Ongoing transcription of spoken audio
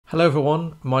Hello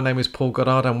everyone, my name is Paul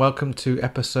Goddard and welcome to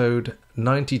episode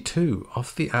 92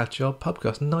 of the Agile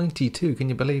Pubcast. 92, can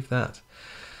you believe that?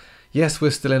 Yes,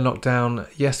 we're still in lockdown.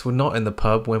 Yes, we're not in the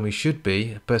pub when we should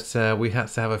be, but we had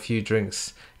to have a few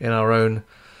drinks in our own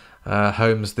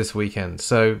homes this weekend.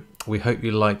 So we hope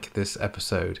you like this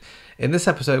episode. In this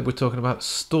episode, we're talking about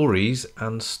stories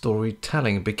and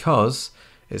storytelling because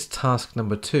it's task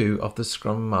number 2 of the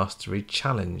Scrum Mastery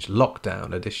Challenge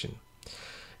Lockdown edition.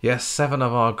 Yes, 7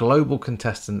 of our global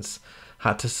contestants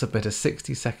had to submit a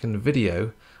 60-second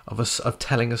video of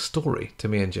telling a story to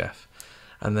me and Jeff.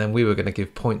 And then we were going to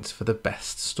give points for the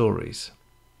best stories.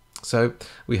 So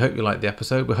we hope you like the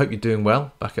episode. We hope you're doing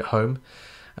well back at home.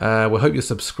 We hope you're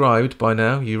subscribed by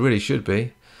now. You really should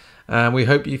be. And we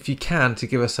hope, if you can, to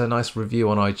give us a nice review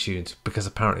on iTunes, because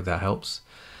apparently that helps.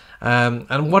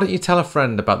 And why don't you tell a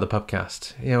friend about the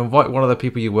Pubcast? You know, invite one of the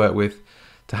people you work with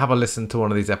to have a listen to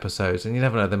one of these episodes, and you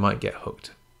never know, they might get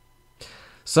hooked.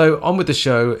 So on with the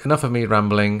show, enough of me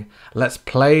rambling, let's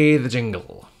play the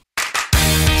jingle.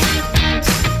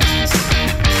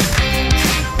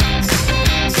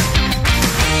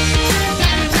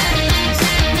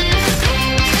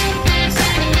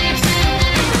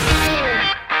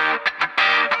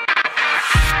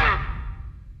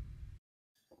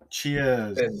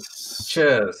 Cheers.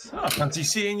 Cheers. Oh, fancy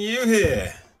seeing you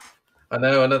here. I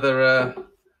know, another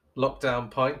lockdown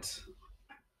pint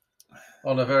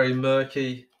on a very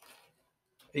murky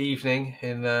evening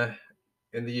in the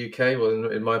UK,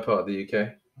 well, in my part of the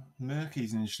UK.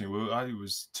 Murky's interesting. Well, I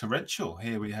was torrential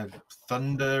here. We had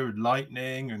thunder,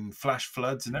 lightning, and flash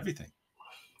floods and everything.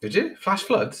 Did you? Flash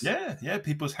floods? Yeah.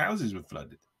 People's houses were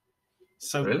flooded.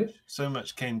 Really? So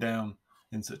much came down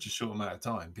in such a short amount of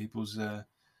time. People's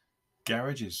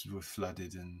garages were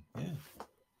flooded, and yeah.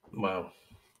 Wow.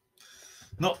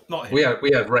 Not here.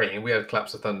 We had rain. We had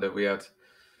claps of thunder. We had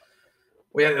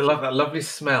that lovely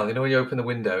smell. You know when you open the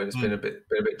window and it's been a bit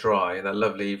dry, and that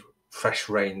lovely fresh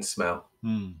rain smell.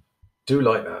 Do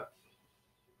like that.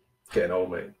 Getting old,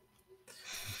 mate.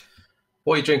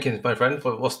 What are you drinking, my friend?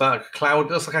 What's that? Cloud?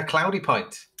 Looks like a cloudy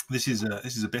pint. This is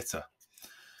a bitter.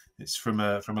 It's from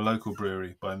a local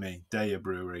brewery by me, Daya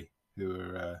Brewery, who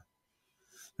are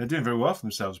they're doing very well for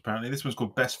themselves apparently. This one's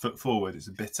called Best Foot Forward. It's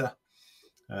a bitter.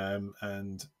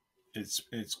 And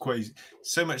it's quite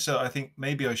so much so I think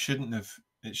maybe I shouldn't have.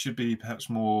 It should be perhaps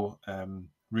more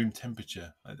room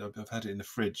temperature. I've had it in the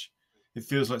fridge. It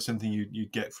feels like something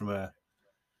you'd get from a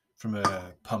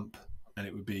pump, and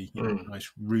it would be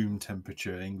nice room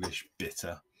temperature English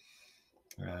bitter.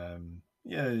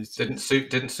 Didn't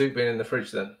suit being in the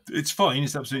fridge then. It's fine.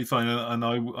 It's absolutely fine, and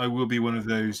I will be one of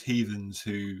those heathens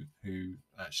who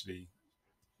actually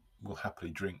will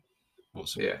happily drink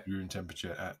what's room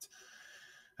temperature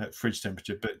at fridge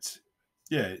temperature. But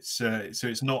yeah, so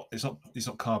it's not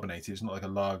carbonated. It's not like a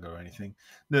lager or anything.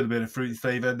 A little bit of fruity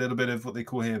flavour, a little bit of what they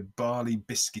call here barley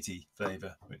biscuity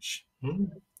flavour, which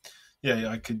you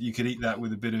could eat that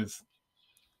with a bit of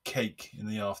cake in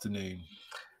the afternoon.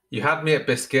 You had me at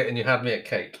biscuit and you had me at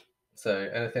cake. So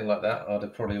anything like that, I'd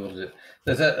have probably ordered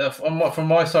it. From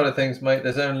my side of things, mate,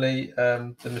 there's only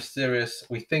the mysterious,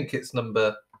 we think it's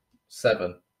number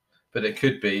 7, but it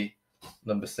could be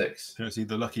number 6. So it's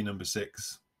either lucky number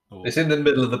 6 or... It's in the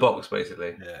middle of the box,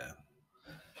 basically. Yeah.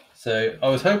 So I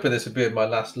was hoping this would be my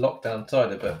last lockdown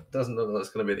cider, but it doesn't look like that's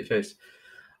going to be the case.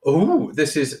 Oh,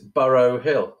 this is Burrow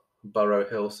Hill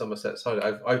Somerset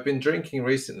cider. I've been drinking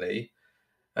recently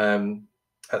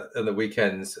at the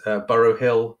weekends, Burrow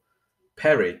Hill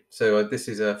Perry. So this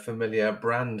is a familiar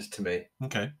brand to me.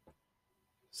 Okay.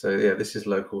 So yeah, this is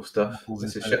local stuff.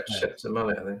 This is Sheps and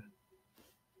Mallet, I think.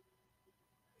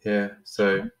 Yeah,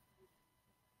 so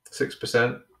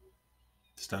 6%.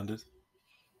 Standard.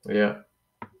 Yeah.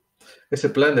 It's a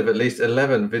blend of at least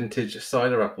 11 vintage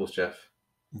cider apples, Jeff.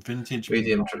 Vintage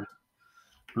medium.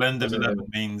 Blend of 11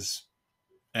 means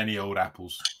any old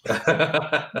apples. Anything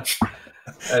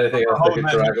else they could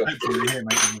drag off, here,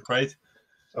 mate, I'm afraid.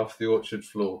 Off the orchard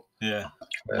floor. Yeah,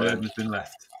 whatever's been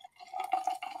left.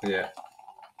 Yeah.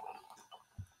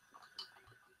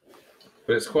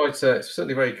 But it's quite, it's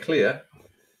certainly very clear.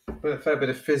 But a fair bit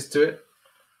of fizz to it.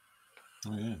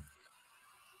 Oh, yeah.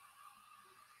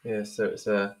 Yeah, so it's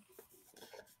Well,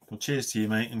 cheers to you,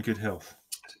 mate, and good health.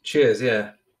 Cheers,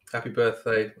 yeah. Happy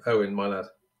birthday, Owen, my lad.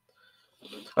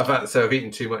 I've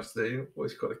eaten too much today.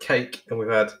 We've got a cake, and we've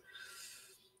had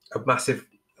a massive...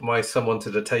 My son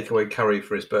wanted a takeaway curry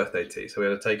for his birthday tea, so we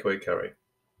had a takeaway curry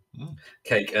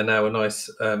cake, and now a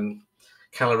nice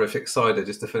calorific cider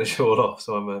just to finish it all off.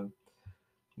 So I'm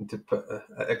to put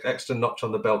an extra notch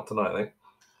on the belt tonight, I think.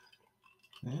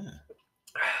 Yeah.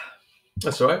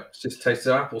 That's all right. It's just tastes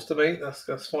of apples to me.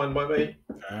 That's fine by me.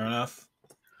 Fair enough.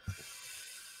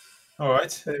 All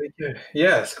right. There we go.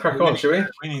 Yeah, let's crack on, shall we?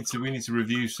 We need to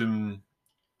review some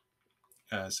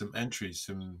entries,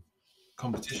 some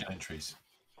competition entries.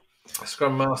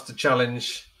 Scrum Master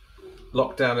Challenge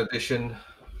Lockdown Edition,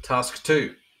 Task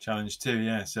 2. Challenge 2,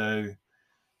 yeah. So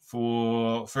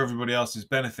for everybody else's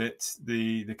benefit,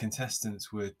 the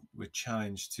contestants were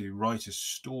challenged to write a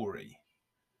story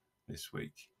this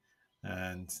week,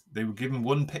 and they were given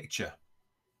one picture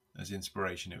as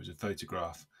inspiration. It was a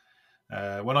photograph.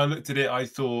 When I looked at it, I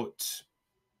thought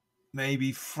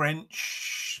maybe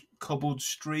French cobbled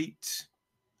street,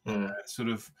 sort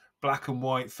of black and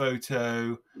white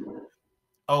photo,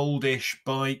 oldish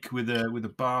bike with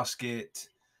a basket,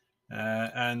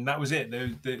 and that was it.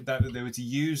 They were to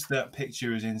use that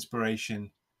picture as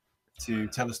inspiration to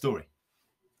tell a story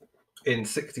In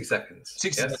 60 seconds.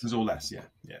 60 seconds or less, yeah.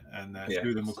 And a few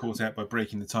of them were caught out by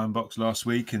breaking the time box last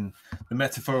week, and the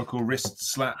metaphorical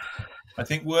wrist slap, I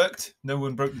think, worked. No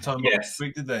one broke the time box this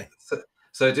week, did they?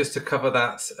 So just to cover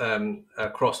that,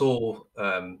 across all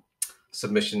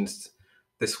submissions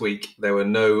this week, there were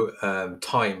no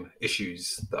time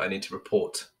issues that I need to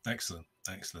report. Excellent.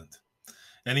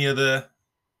 Any other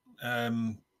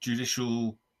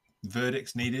judicial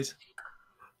verdicts needed?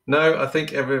 No, I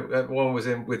think everyone was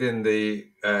within the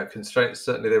constraints.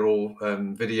 Certainly, they're all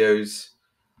videos,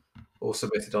 all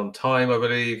submitted on time, I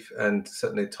believe, and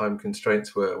certainly time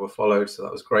constraints were followed. So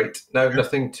that was great.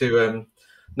 Nothing to,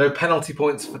 no penalty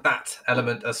points for that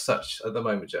element as such at the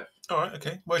moment, Jeff. All right,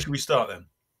 okay. Where should we start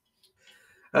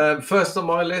then? First on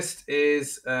my list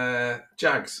is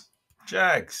Jags.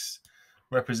 Jags,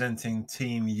 representing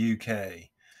Team UK.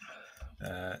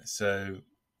 So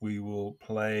we will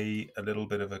play a little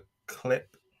bit of a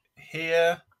clip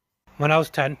here. When I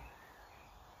was 10,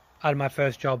 I had my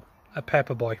first job, a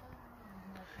paper boy.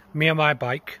 Me and my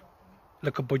bike,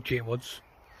 like a budgie it was,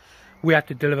 we had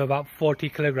to deliver about 40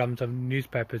 kilograms of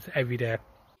newspapers every day.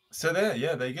 So there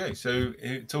you go. So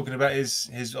talking about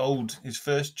his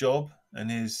first job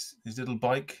and his little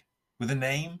bike with a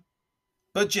name,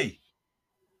 Budgie.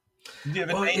 Did you have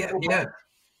a name? Yeah.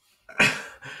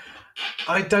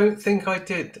 I don't think I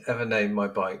did ever name my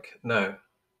bike. No,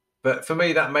 but for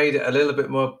me that made it a little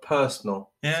bit more personal.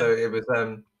 Yeah. So it was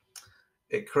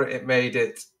it made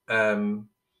it.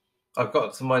 I've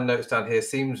got some of my notes down here.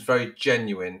 Seems very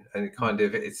genuine, and it kind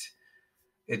of it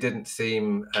didn't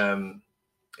seem in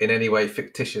any way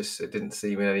fictitious. It didn't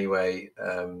seem in any way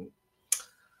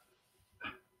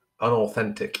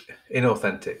inauthentic.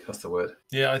 That's the word.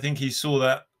 Yeah, I think he saw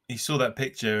that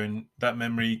picture, and that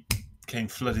memory came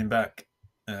flooding back.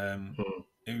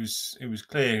 It was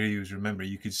clear he was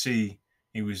remembering. You could see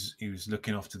he was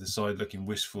looking off to the side, looking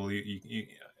wistful. You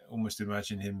almost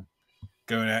imagine him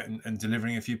going out and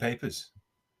delivering a few papers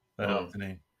that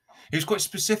afternoon. He was quite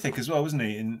specific as well, wasn't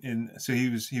he? So he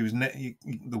was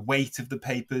the weight of the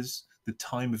papers, the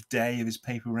time of day of his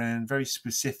paper round, very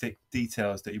specific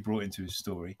details that he brought into his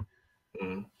story.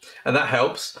 And that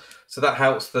helps. So that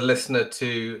helps the listener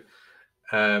to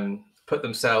put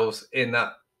themselves in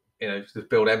that, to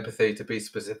build empathy, to be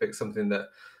specific, something that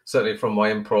certainly from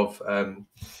my improv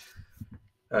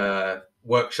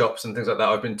workshops and things like that,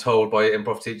 I've been told by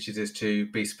improv teachers is to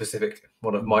be specific.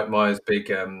 One of Mike Myers'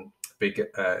 big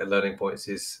learning points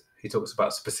is he talks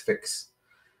about specifics.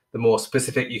 The more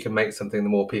specific you can make something, the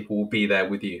more people will be there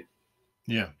with you.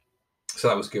 Yeah. So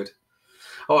that was good.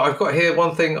 Oh, I've got here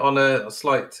one thing on a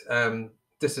slight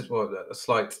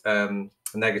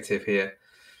negative here.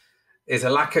 Is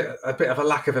a bit of a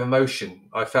lack of emotion.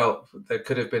 I felt there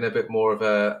could have been a bit more of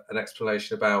an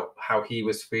explanation about how he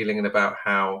was feeling and about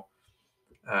how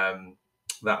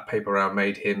that paper round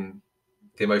made him,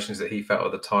 the emotions that he felt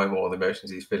at the time or the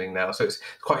emotions he's feeling now. So it's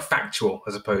quite factual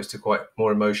as opposed to quite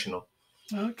more emotional.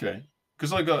 Okay,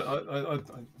 because I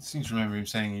seem to remember him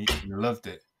saying he loved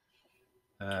it.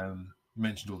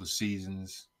 Mentioned all the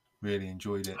seasons, really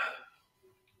enjoyed it.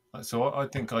 So I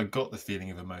think I got the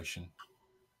feeling of emotion.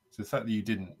 So the fact that you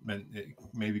didn't meant it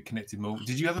maybe connected more.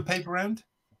 Did you have a paper round?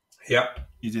 Yeah.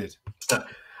 You did?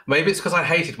 Maybe it's because I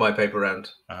hated my paper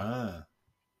round. Ah.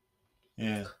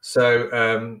 Yeah.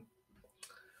 So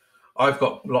I've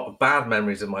got a lot of bad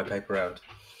memories of my paper round.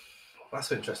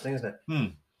 That's interesting, isn't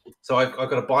it? So I've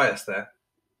got a bias there.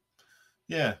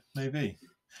 Yeah, maybe.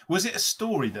 Was it a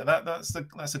story? That's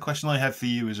the question I have for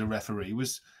you as a referee.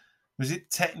 Was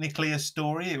it technically a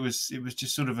story? It was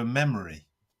just sort of a memory.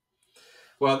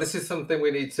 Well, this is something we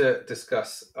need to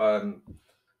discuss.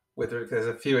 There's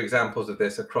a few examples of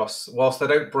this across. Whilst they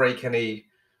don't break any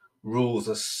rules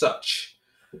as such,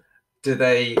 do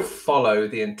they follow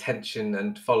the intention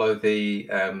and follow the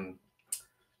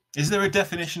Is there a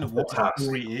definition of what a task?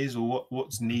 story is, or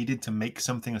what's needed to make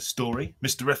something a story,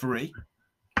 Mr. Referee?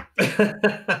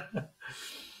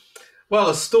 Well,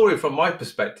 a story, from my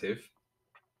perspective,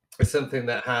 is something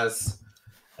that has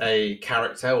a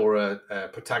character or a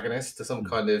protagonist or some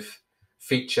kind of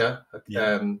feature.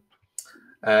 Yeah.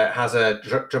 Has a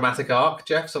dramatic arc,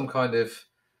 Jeff, some kind of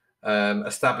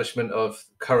establishment of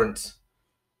current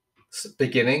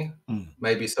beginning,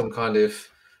 maybe some kind of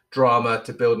drama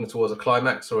to building towards a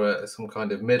climax, or some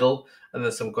kind of middle, and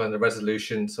then some kind of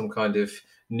resolution, some kind of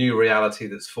new reality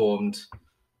that's formed,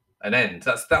 an end.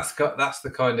 That's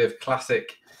the kind of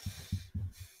classic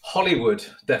Hollywood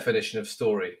definition of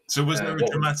story. So was there a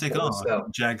dramatic arc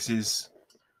in Jags's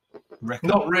record?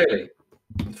 Not really.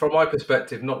 From my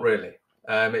perspective, not really.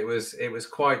 It was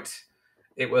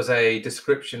a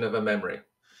description of a memory.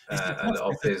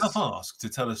 It's a tough ask to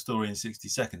tell a story in 60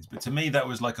 seconds, but to me that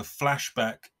was like a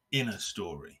flashback in a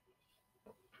story.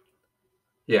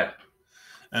 Yeah.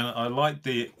 And I like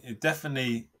it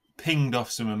definitely pinged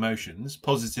off some emotions,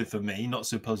 positive for me, not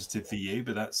so positive for you,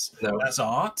 but that's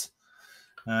art.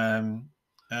 And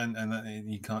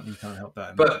you can't help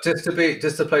that. But just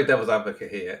to play devil's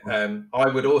advocate here, I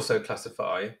would also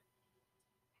classify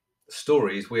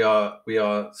stories. We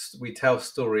tell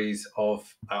stories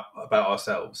about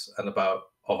ourselves and of our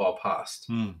past.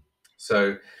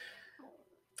 So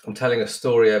I'm telling a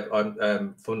story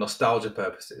for nostalgia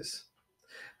purposes.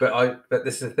 But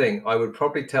this is the thing. I would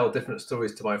probably tell different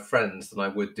stories to my friends than I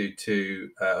would do to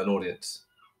an audience.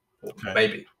 Okay.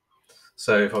 Maybe.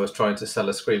 So if I was trying to sell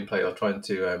a screenplay or trying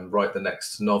to write the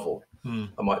next novel,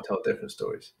 I might tell different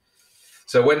stories.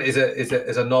 So when is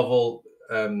a novel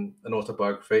an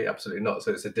autobiography? Absolutely not.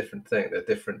 So it's a different thing. They're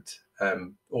different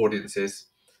audiences,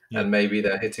 and maybe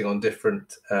they're hitting on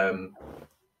different.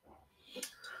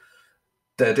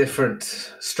 They're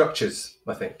different structures,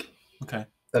 I think. Okay.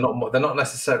 They're not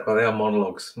necessarily. Well, they are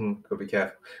monologues. Got to be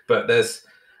careful. But there's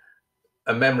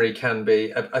a memory can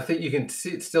be. I think you can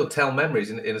still tell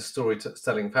memories in a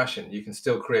storytelling fashion. You can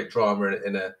still create drama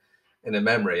in a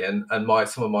memory. And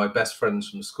some of my best friends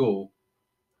from school,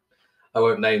 I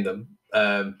won't name them,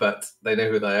 but they know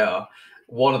who they are.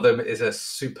 One of them is a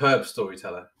superb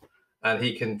storyteller, and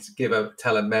he can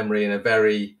tell a memory in a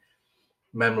very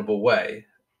memorable way.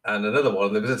 And another one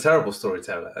of them is a terrible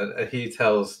storyteller, and he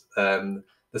tells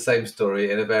the same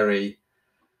story in a very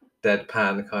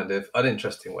deadpan, kind of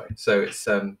uninteresting way. So it's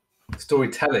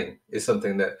storytelling is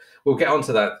something that we'll get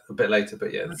onto that a bit later.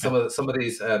 But yeah, okay. some of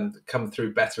these come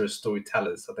through better as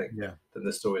storytellers, I think, than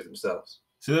the stories themselves.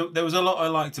 So there was a lot I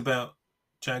liked about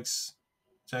Jags's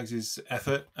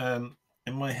effort.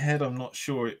 In my head, I'm not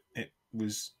sure it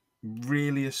was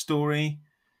really a story.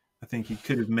 I think he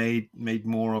could have made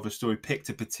more of a story, picked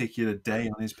a particular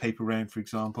day on his paper round, for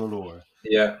example, or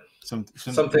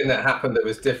something that happened that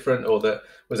was different or that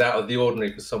was out of the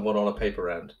ordinary for someone on a paper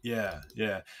round. Yeah.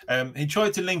 He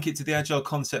tried to link it to the Agile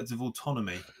concept of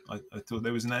autonomy. I thought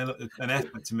there was an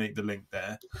effort to make the link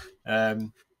there. I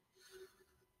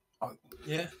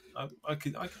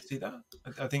could see that.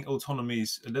 I think autonomy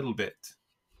is a little bit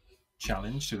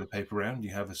challenged to the paper round. You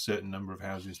have a certain number of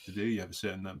houses to do. You have a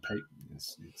certain number.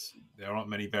 There aren't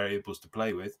many variables to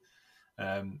play with.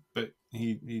 But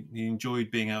he enjoyed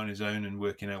being out on his own and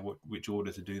working out which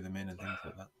order to do them in and things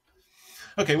like that.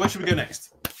 Okay, where should we go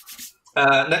next?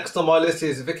 Next on my list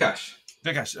is Vikash.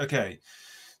 Vikash, okay.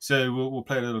 So we'll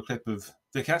play a little clip of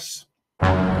Vikash.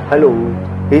 Hello,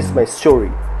 here's my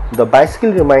story. The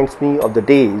bicycle reminds me of the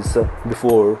days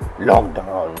before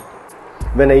lockdown,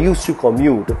 when I used to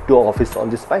commute to office on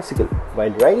this bicycle.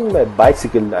 While riding my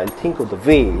bicycle, I'll think of the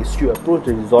ways to approach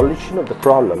the resolution of the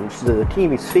problems that the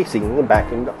team is facing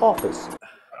back in the office.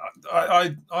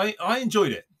 I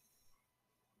enjoyed it.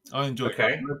 I enjoyed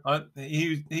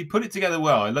it. He put it together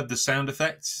well. I loved the sound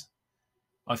effects.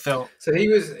 I felt so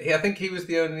I think he was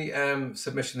the only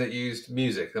submission that used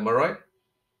music. Am I right?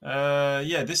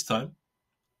 Yeah, this time.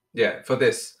 Yeah, for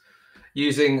this.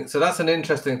 So that's an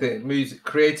interesting thing. Music,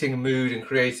 creating mood and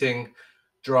creating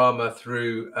drama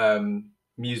through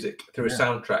music, through a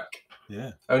soundtrack.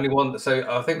 Yeah. Only one. So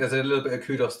I think there's a little bit of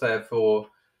kudos there for,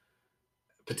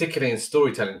 particularly in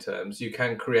storytelling terms, you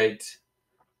can create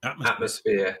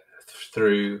atmosphere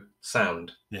through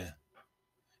sound. Yeah.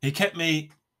 He kept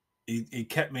me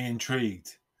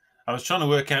intrigued. I was trying to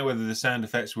work out whether the sound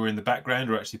effects were in the background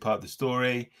or actually part of the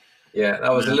story. Yeah,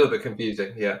 that was a little bit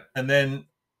confusing. Yeah. And then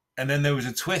there was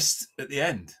a twist at the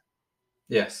end.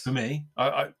 Yes. For me,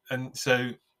 and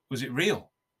so was it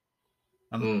real?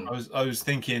 And I was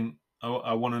thinking,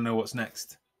 I want to know what's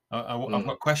next. I've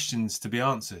got questions to be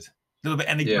answered. little bit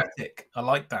enigmatic. I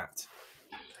like that.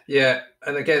 Yeah,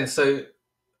 and again, so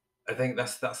I think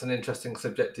that's an interesting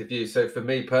subjective view. So for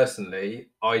me personally,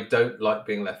 I don't like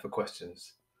being left for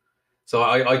questions. So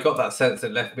I got that sense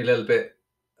that left me a little bit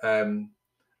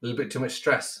too much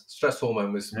stress. Stress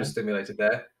hormone was stimulated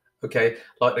there. Okay,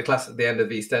 like the class at the end of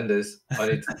EastEnders. I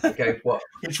need to, okay, what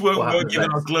Which won't work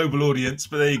given our global audience,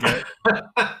 but there you go.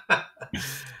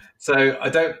 So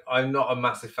I'm not a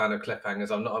massive fan of cliffhangers.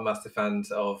 I'm not a massive fan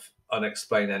of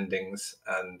unexplained endings,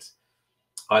 and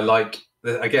I like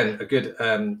again a good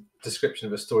description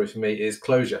of a story for me is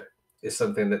closure. Is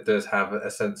something that does have a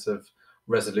sense of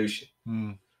resolution.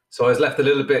 So I was left a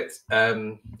little bit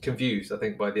confused, I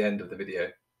think, by the end of the video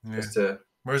as to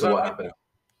what happened.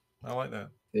 I like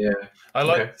that. Yeah, I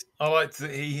liked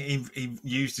that he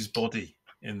used his body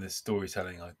in the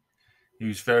storytelling. He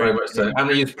was very much so, and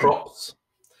he used props.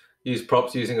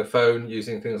 Using a phone,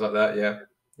 using things like that.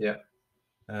 Yeah.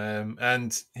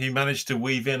 And he managed to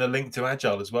weave in a link to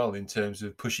Agile as well in terms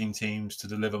of pushing teams to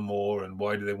deliver more and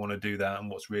why do they want to do that and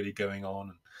what's really going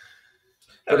on.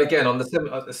 But again, on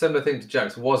the similar thing to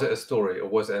Jack's, was it a story or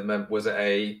was it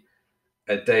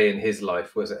a day in his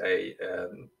life? Was it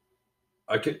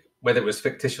whether it was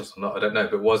fictitious or not, I don't know.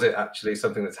 But was it actually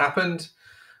something that's happened?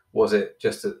 Was it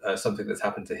just something that's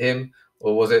happened to him,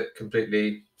 or was it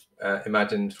completely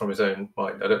imagined from his own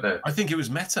mind? I don't know. I think it was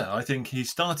meta. I think he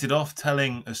started off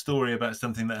telling a story about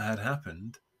something that had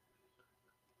happened,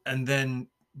 and then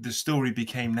the story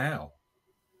became now.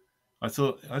 I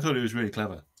thought it was really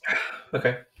clever.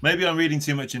 Okay. Maybe I'm reading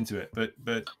too much into it,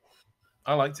 but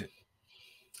I liked it.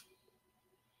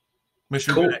 Where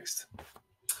should we go next?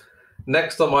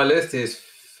 Next on my list is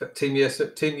Team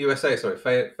USA. Sorry,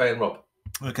 Faye and Rob.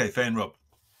 Okay, Faye and Rob.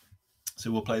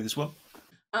 So we'll play this one.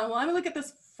 Well, I'm gonna look at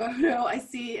this photo. I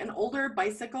see an older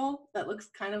bicycle that looks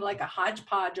kind of like a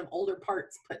hodgepodge of older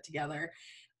parts put together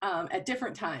at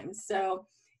different times. So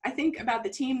I think about the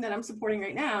team that I'm supporting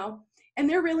right now, and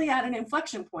they're really at an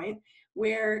inflection point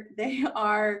where they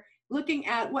are looking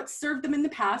at what served them in the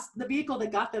past, the vehicle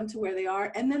that got them to where they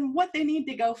are, and then what they need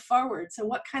to go forward. So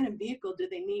what kind of vehicle do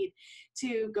they need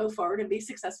to go forward and be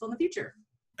successful in the future?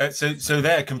 So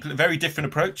they're a very different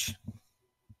approach.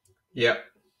 Yeah.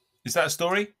 Is that a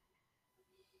story?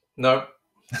 No.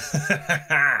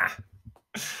 I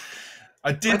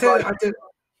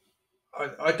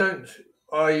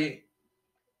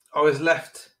was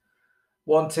left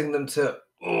wanting them to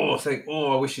think,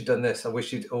 I wish you'd done this. I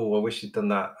wish you'd done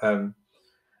that.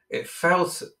 It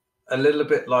felt a little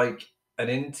bit like an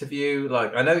interview.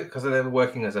 Like, I know because they were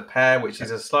working as a pair, which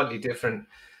is a slightly different.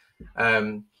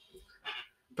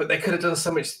 But they could have done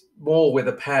so much more with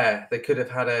a pair. They could have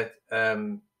had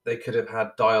they could have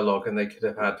had dialogue, and they could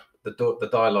have had the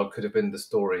dialogue could have been the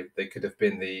story. They could have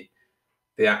been the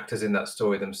actors in that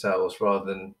story themselves, rather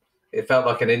than it felt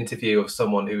like an interview of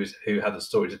someone who had a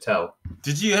story to tell.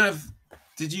 Did you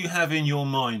have in your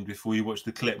mind before you watched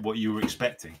the clip what you were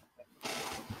expecting?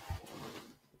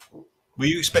 Were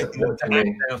you expecting them to act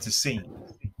out a scene?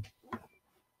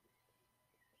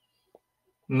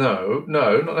 No,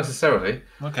 not necessarily.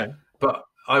 Okay, but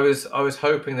I was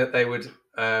hoping that they would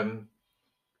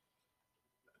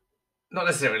not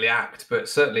necessarily act, but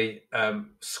certainly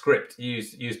script,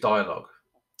 use dialogue.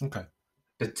 Okay,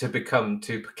 to become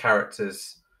two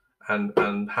characters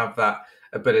and have that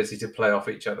ability to play off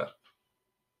each other.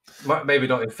 Maybe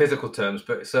not in physical terms,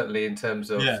 but certainly in terms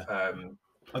of I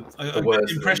get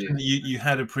the impression that you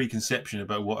had a preconception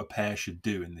about what a pair should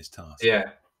do in this task.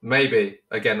 Yeah, maybe.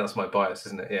 Again, that's my bias,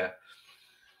 isn't it? Yeah.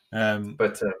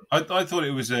 But I thought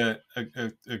it was a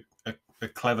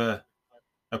clever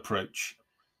approach.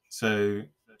 So,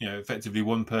 effectively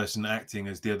one person acting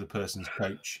as the other person's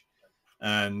coach.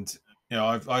 And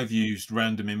I've used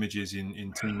random images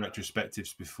in team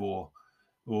retrospectives before,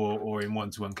 or in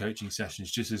one-to-one coaching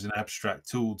sessions, just as an abstract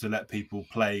tool to let people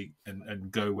play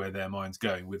and go where their mind's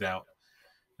going without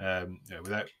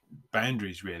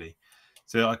boundaries, really.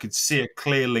 So I could see a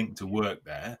clear link to work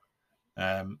there.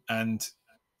 And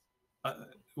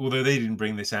although they didn't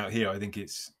bring this out here, I think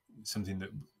it's something that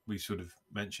we sort of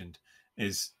mentioned,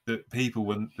 is that people,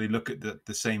 when they look at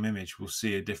the same image, will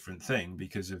see a different thing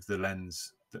because of the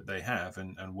lens that they have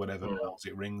and whatever bells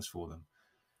it rings for them.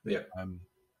 Yeah.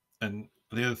 And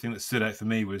the other thing that stood out for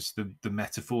me was the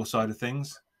metaphor side of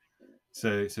things.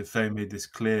 So Faye made this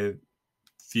clear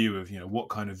view of what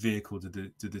kind of vehicle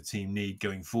did the team need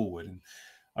going forward.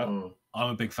 And I'm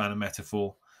a big fan of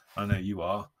metaphor. I know you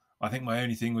are. I think my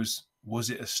only thing was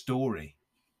it a story?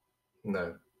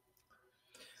 No.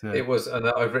 So, it was, and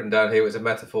I've written down here, it was a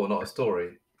metaphor, not a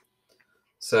story.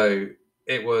 So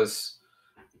it was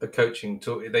a coaching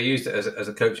tool. They used it as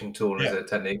a coaching tool and as a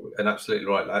technique, and absolutely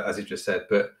right, as you just said.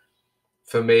 But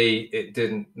for me, it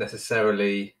didn't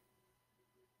necessarily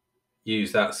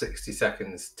use that 60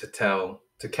 seconds to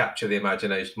capture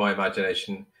my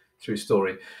imagination through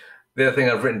story. The other thing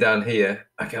I've written down here,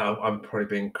 again, I'm probably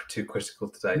being too critical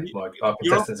today. Our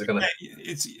contestants are going to.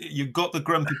 You've got the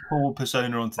grumpy Paul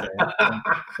persona on today.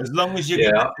 As long as you're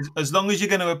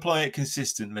going to apply it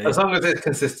consistently. As long as it's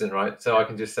consistent, right? So I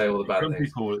can just say all the bad grumpy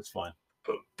things. Paul, it's fine.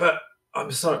 But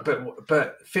I'm sorry,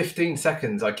 but 15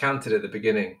 seconds. I counted at the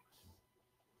beginning.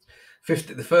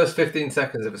 The first 15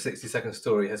 seconds of a 60-second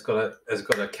story has got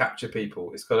to capture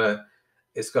people. It's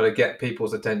got to get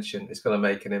people's attention. It's got to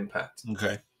make an impact.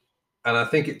 Okay. And I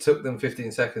think it took them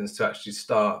 15 seconds to actually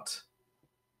start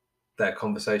their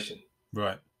conversation.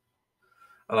 Right.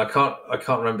 And I can't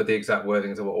remember the exact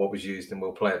wordings of what was used, and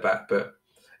we'll play it back. But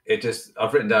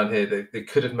I've written down here that they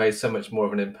could have made so much more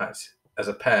of an impact as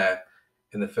a pair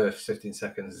in the first 15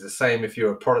 seconds. It's the same if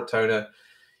you're a product owner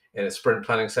in a sprint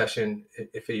planning session.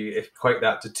 If you equate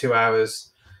that to 2 hours,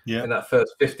 in that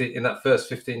first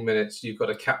 15 minutes, you've got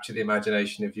to capture the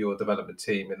imagination of your development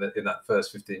team in that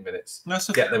first 15 minutes.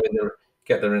 Get them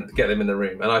in the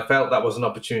room. And I felt that was an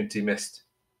opportunity missed.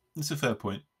 That's a fair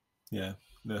point. Yeah,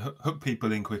 hook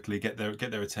people in quickly, get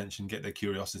their attention, get their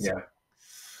curiosity. Yeah.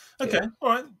 Okay. All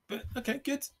right. Okay.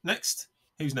 Good. Next.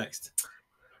 Who's next?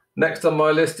 Next on my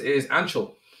list is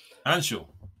Anshul. Anshul.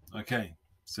 Okay.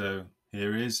 So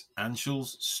here is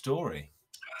Anshul's story.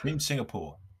 Team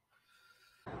Singapore.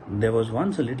 There was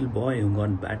once a little boy who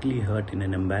got badly hurt in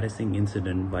an embarrassing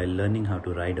incident while learning how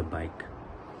to ride a bike.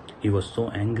 He was so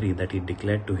angry that he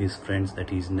declared to his friends that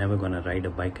he's never going to ride a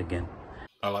bike again.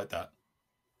 I like that.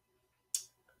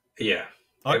 Yeah,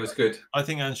 it was good. I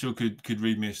think Anshul could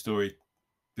read me a story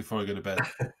before I go to bed.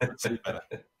 Let's see better.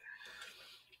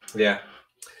 Yeah.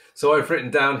 So I've written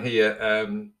down here,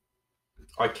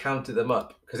 I counted them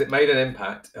up because it made an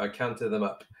impact. I counted them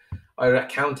up. I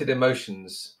counted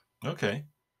emotions. Okay.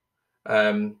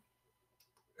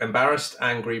 Embarrassed,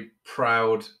 angry,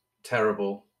 proud,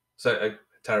 terrible. So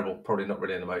terrible, probably not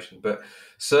really an emotion, but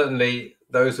certainly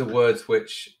those are words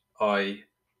which I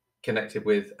connected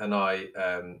with, and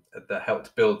that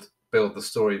helped build the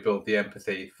story, build the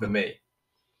empathy for me.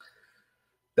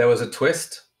 There was a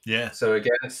twist. Yeah. So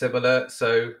again, similar.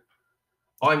 So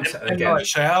again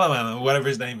Shyamalan or whatever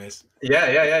his name is.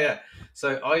 Yeah.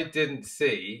 So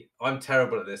I'm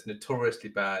terrible at this, notoriously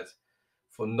bad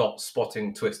for not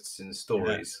spotting twists in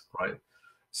stories, right?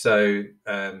 So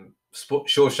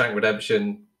Shawshank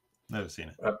Redemption. Never seen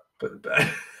it.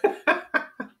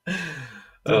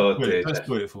 Oh dear. Just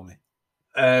do it for me.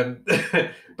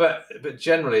 But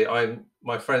generally,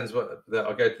 my friends that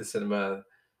I go to the cinema,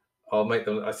 I'll make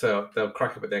them. I say they'll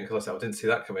crack up at the end because I say I didn't see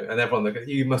that coming, and everyone they go,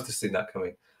 "You must have seen that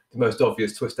coming." The most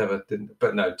obvious twist ever, didn't.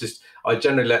 But no, just I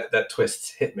generally let that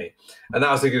twist hit me, and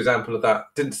that was a good example of that.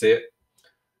 Didn't see it.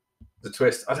 The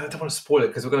twist. I don't want to spoil it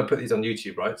because we're going to put these on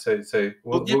YouTube, right? So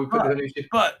will we put it on YouTube?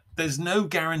 But there's no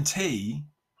guarantee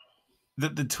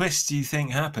that the twist you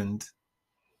think happened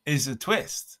is a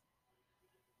twist.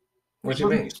 What do you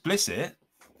mean? Explicit?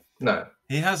 No.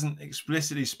 He hasn't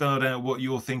explicitly spelled out what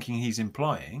you're thinking he's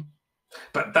implying.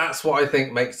 But that's what I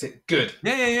think makes it good.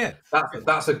 Yeah.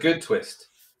 That's a good twist.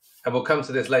 And we'll come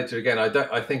to this later again.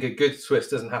 I think a good twist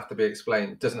doesn't have to be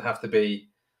explained. Doesn't have to be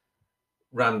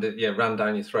rammed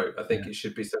down your throat. I think it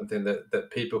should be something that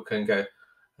people can go,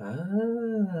 like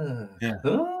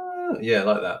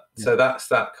that. Yeah. So that's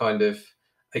that kind of,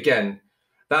 again,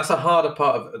 that's a harder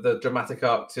part of the dramatic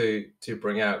arc to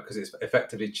bring out because it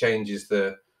effectively changes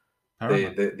the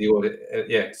audience.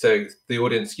 Yeah. So the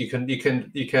audience, you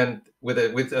can with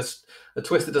a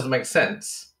twist that doesn't make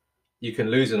sense, you can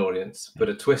lose an audience, but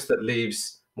a twist that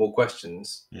leaves more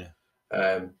questions,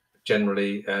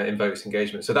 generally invokes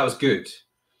engagement. So that was good.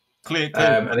 Clear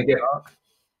and again, arc.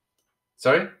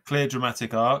 Sorry? Clear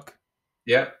dramatic arc.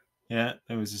 Yeah. Yeah.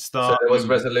 There was a start. So there was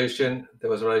resolution.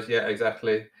 Yeah,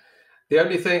 exactly. The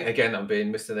only thing, again, I'm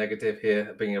being Mr. Negative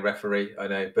here, being a referee, I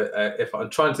know, but if I'm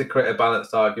trying to create a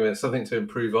balanced argument, something to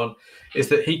improve on, is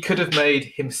that he could have made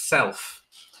himself,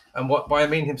 and what by I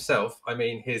mean himself, I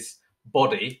mean his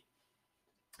body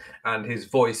and his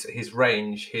voice, his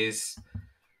range, his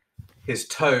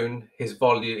tone, his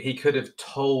volume. He could have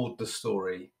told the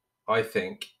story. I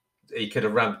think he could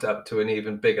have ramped up to an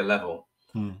even bigger level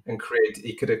and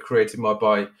he could have created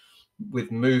by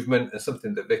with movement, and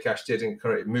something that Vikash did, and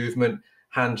create movement,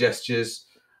 hand gestures,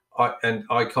 and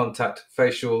eye contact,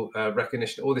 facial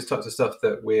recognition, all these types of stuff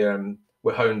that we're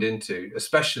honed into,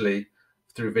 especially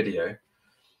through video.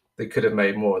 They could have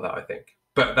made more of that, I think.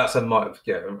 But that's a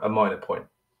minor point.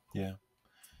 Yeah.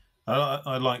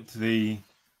 I liked the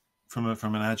from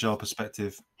an agile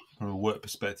perspective, from a work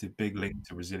perspective, big link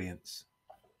to resilience,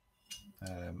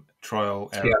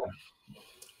 trial,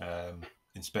 error,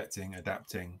 inspecting,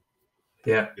 adapting.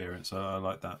 Yeah. Experience. I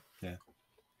like that. Yeah,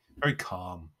 very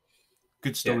calm.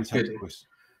 Good Yeah, storytelling good. voice.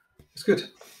 It's good.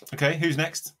 Okay, who's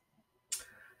next?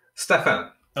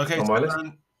 Stefan. Okay, On my list.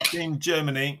 Stefan, in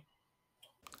Germany.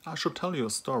 I should tell you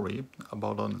a story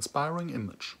about an inspiring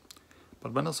image.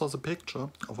 But when I saw the picture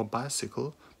of a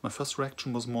bicycle, my first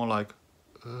reaction was more like,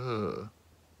 ugh.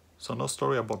 So no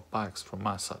story about bikes from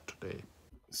my side today.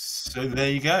 So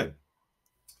there you go.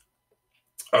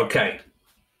 Okay.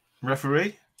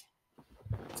 Referee?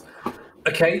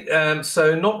 Okay,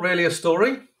 so not really a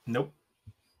story. Nope.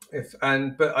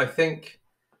 But I think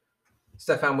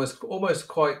Stefan was almost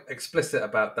quite explicit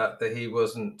about that he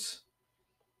wasn't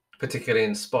particularly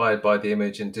inspired by the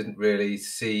image and didn't really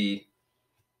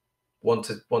want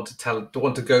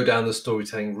to go down the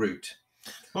storytelling route.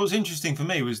 What was interesting for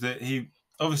me was that he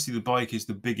obviously the bike is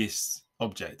the biggest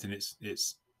object and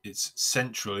it's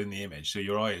central in the image, so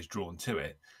your eye is drawn to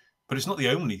it. But it's not the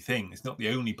only thing. It's not the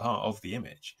only part of the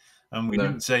image. And we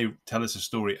didn't say tell us a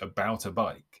story about a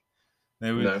bike.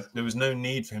 There was no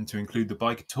need for him to include the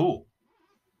bike at all.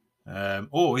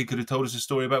 Or he could have told us a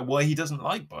story about why he doesn't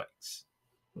like bikes.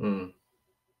 Mm.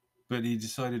 But he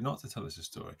decided not to tell us a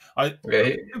story.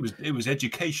 It was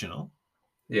educational.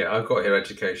 Yeah, I've got here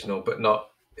educational, but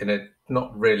not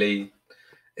really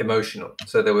emotional.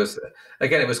 So there was,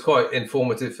 again, it was quite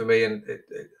informative for me, and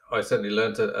I certainly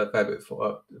learned a fair bit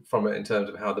from it in terms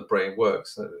of how the brain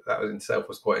works. That in itself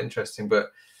was quite interesting,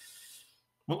 but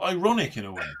ironic in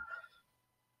a way.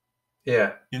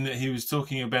 Yeah, in that he was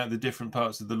talking about the different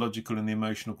parts of the logical and the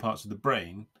emotional parts of the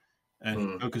brain, and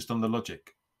he focused on the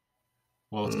logic,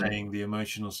 while saying the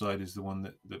emotional side is the one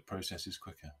that processes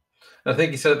quicker. I think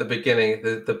he said at the beginning,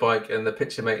 the bike and the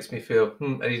picture makes me feel,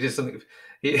 and he did something.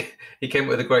 He came up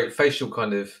with a great facial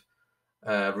kind of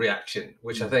reaction,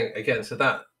 which I think again, so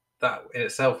that in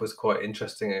itself was quite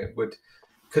interesting. It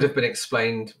could have been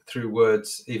explained through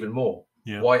words even more.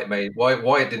 Yeah. Why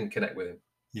it didn't connect with him.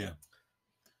 Yeah.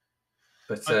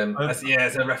 But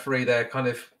as a referee, there kind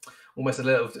of almost a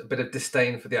little bit of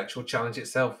disdain for the actual challenge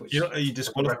itself. Which are you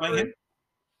disqualifying him?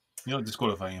 You're not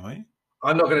disqualifying him, are you?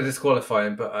 I'm not going to disqualify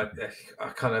him, but I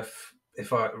kind of,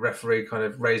 if I referee kind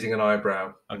of raising an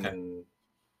eyebrow. Okay.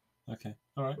 Okay.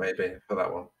 All right. Maybe for that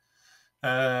one.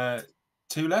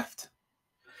 2 left.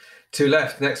 2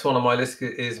 left. Next one on my list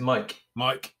is Mike.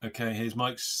 Mike. Okay. Here's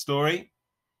Mike's story.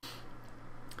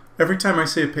 Every time I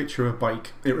see a picture of a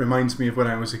bike, it reminds me of when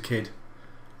I was a kid.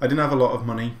 I didn't have a lot of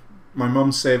money. My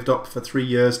mum saved up for 3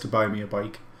 years to buy me a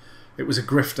bike. It was a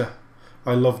grifter.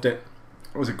 I loved it.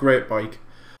 It was a great bike.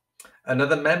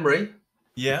 Another memory.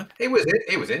 Yeah. It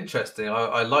was interesting.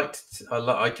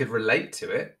 I could relate to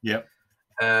it. Yeah.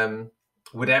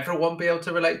 Would everyone be able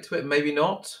to relate to it? Maybe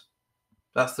not.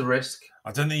 That's the risk.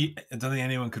 I don't think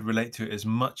anyone could relate to it as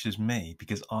much as me,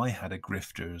 because I had a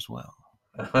grifter as well.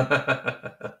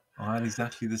 I had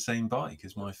exactly the same bike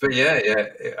as my friend. But yeah,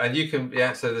 and you can,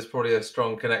 so there's probably a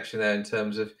strong connection there in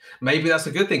terms of, maybe that's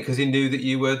a good thing because he knew that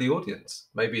you were the audience.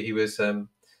 Maybe he was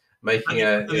making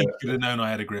he could have known I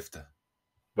had a grifter.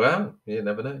 Well, you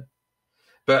never know.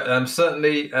 But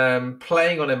certainly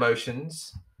playing on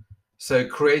emotions, so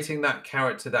creating that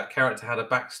character had a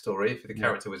backstory, if the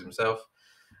character was himself,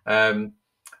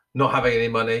 not having any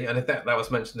money, and I think that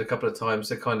was mentioned a couple of times,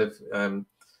 so kind of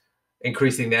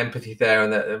increasing the empathy there,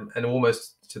 and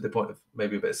almost to the point of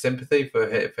maybe a bit of sympathy for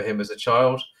him as a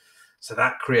child. So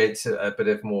that creates a bit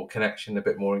of more connection, a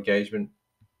bit more engagement,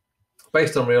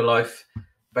 based on real life,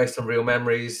 based on real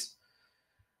memories.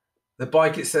 The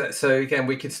bike itself. So again,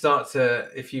 we could start to,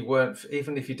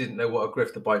 even if you didn't know what a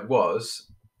grifter bike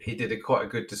was, he did quite a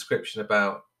good description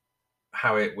about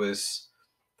how it was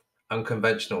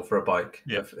unconventional for a bike,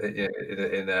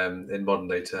 in modern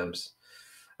day terms.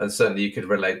 And certainly you could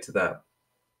relate to that.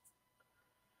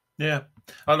 Yeah,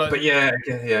 go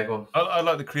on. I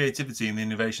like the creativity and the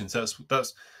innovation. So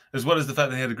that's as well as the fact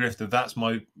that he had a grifter. That's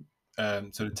my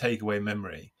sort of takeaway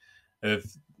memory of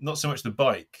not so much the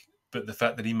bike, but the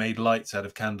fact that he made lights out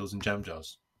of candles and jam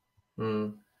jars.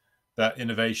 That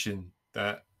innovation,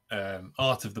 that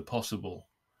art of the possible,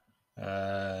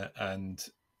 and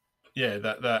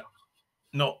that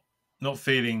not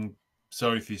feeling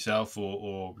sorry for yourself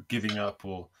or giving up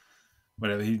or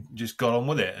whatever. He just got on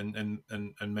with it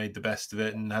and made the best of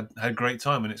it and had a great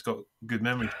time, and it's got good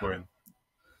memories for him.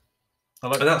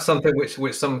 And that's something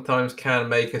which sometimes can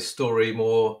make a story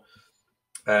more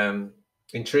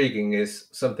intriguing, is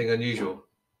something unusual.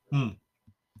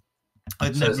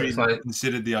 I'd never even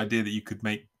considered the idea that you could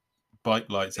make bike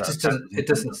lights. It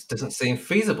just doesn't seem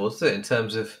feasible, does it, in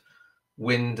terms of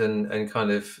wind and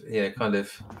kind of.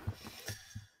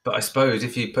 But I suppose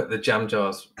if you put the jam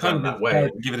jars down that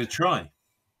way, give it a try.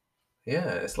 Yeah,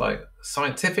 it's like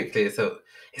scientifically, is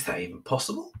that even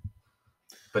possible?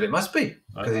 But it must be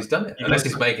because he's done it, unless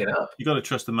he's making it up. You got to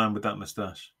trust the man with that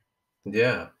moustache.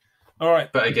 Yeah. All right,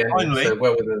 but again, finally, so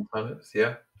well within the planets.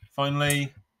 Yeah.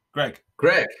 Finally, Greg.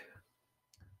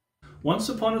 Once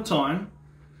upon a time,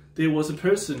 there was a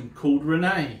person called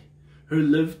Renee who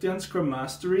lived down Scrum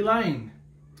Mastery Lane.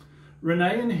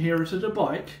 Renee inherited a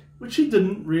bike which she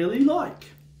didn't really like.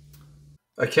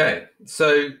 Okay,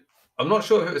 so I'm not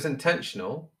sure if it was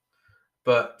intentional,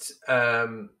 but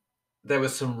there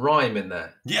was some rhyme in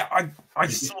there. Yeah, I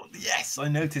saw. Yes, I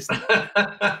noticed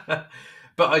that.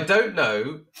 But I don't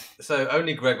know. So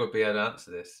only Greg would be able to answer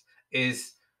this.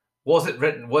 Was it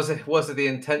written? Was it the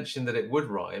intention that it would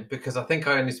rhyme? Because I think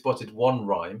I only spotted one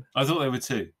rhyme. I thought there were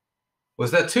two. Was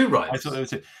there two rhymes? I thought there were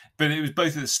two, but it was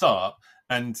both at the start,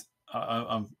 and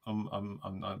I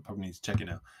probably need to check it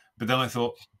now. But then I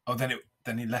thought,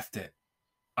 then he left it.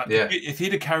 Yeah. If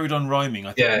he'd have carried on rhyming,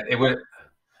 I think it would.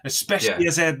 Especially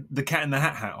as he had the Cat in the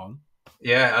Hat on.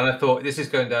 Yeah, and I thought this is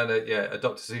going down a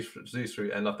Dr. Seuss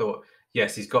route, and I thought,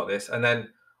 yes, he's got this. And then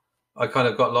I kind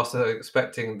of got lost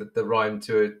expecting the rhyme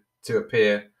to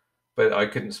appear, but I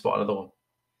couldn't spot another one.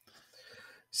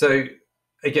 So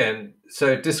again,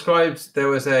 described there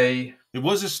was a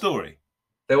story.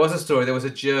 There was a story. There was a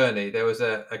journey. There was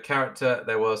a character.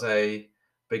 There was a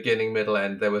beginning, middle,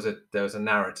 end. There was a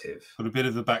narrative. Got a bit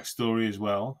of the backstory as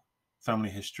well, family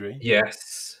history.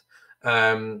 Yes.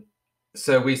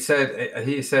 So he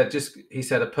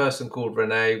said a person called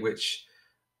Renee, which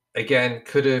again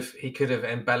he could have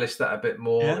embellished that a bit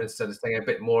more instead of saying a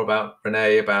bit more about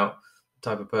Renee, about the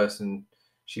type of person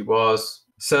she was.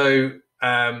 So,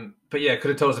 but yeah, could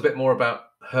have told us a bit more about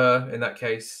her in that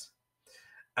case.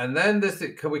 And then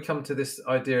we come to this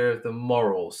idea of the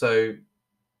moral. So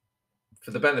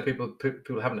for the benefit of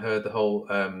people haven't heard the whole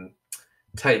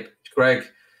tape, Greg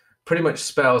pretty much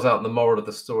spells out the moral of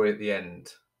the story at the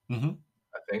end, I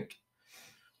think.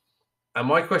 And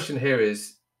my question here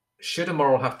is, should a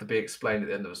moral have to be explained at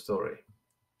the end of a story?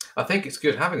 I think it's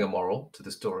good having a moral to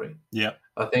the story. Yeah.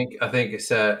 I think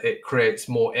it creates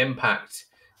more impact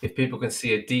if people can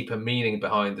see a deeper meaning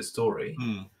behind the story.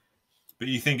 But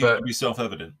you think it should be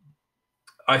self-evident?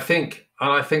 I think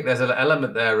there's an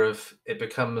element there of it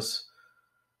becomes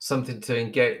something to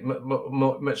engage,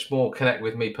 much more connect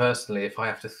with me personally. If I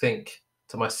have to think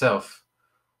to myself,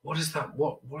 what is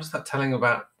that telling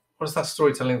about? What is that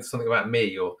story telling something about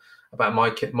me or about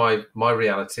my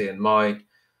reality and my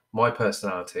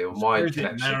personality or my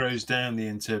connection? It narrows down the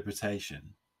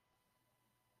interpretation,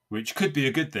 which could be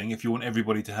a good thing if you want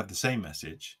everybody to have the same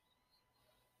message.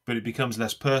 But it becomes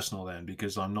less personal then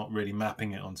because I'm not really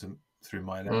mapping it through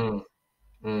my lens.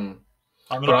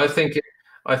 But I think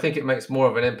it makes more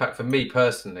of an impact for me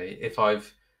personally if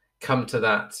I've come to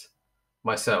that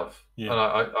myself and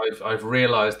I've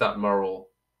realised that moral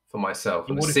for myself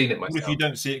and seen it myself. What if you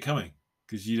don't see it coming?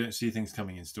 Because you don't see things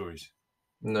coming in stories.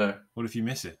 No. What if you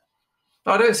miss it?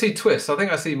 I don't see twists. I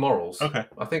think I see morals. Okay.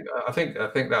 I think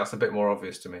that's a bit more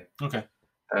obvious to me. Okay.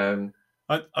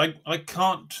 I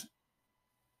can't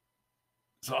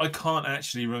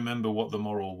actually remember what the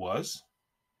moral was,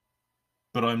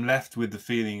 but I'm left with the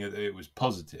feeling that it was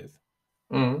positive.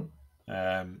 And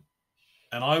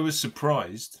I was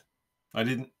surprised.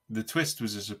 The twist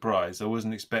was a surprise. I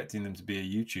wasn't expecting them to be a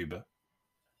YouTuber.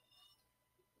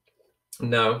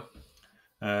 No.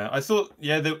 I thought,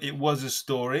 it was a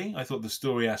story. I thought the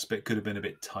story aspect could have been a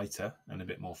bit tighter and a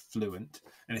bit more fluent.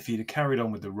 And if he'd have carried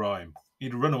on with the rhyme,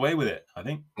 he'd have run away with it, I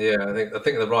think. Yeah, I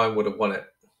think the rhyme would have won it.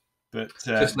 But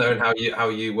just knowing how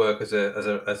you work as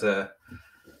a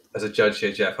judge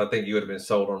here, Jeff, I think you would have been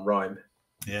sold on rhyme.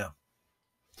 Yeah.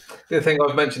 The other thing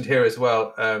I've mentioned here as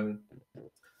well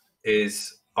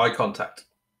is eye contact.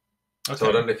 Okay. So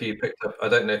I don't know if you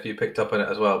picked up on it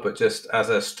as well, but just as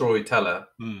a storyteller,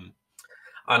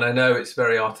 and I know it's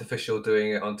very artificial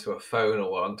doing it onto a phone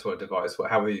or onto a device,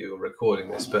 however you're recording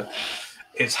this, but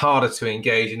it's harder to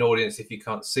engage an audience if you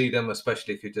can't see them,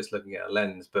 especially if you're just looking at a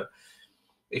lens. But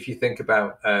if you think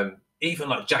about even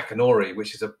like Jack and Ori,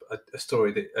 which is a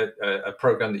story that a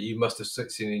program that you must have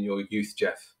seen in your youth,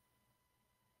 Jeff.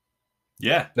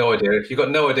 Yeah. No idea. You've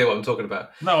got no idea what I'm talking about.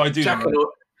 No, I do.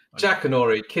 Jack and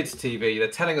Ori, kids TV. They're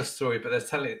telling a story, but they're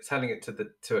telling it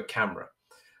to a camera.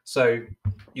 So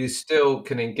you still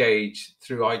can engage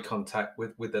through eye contact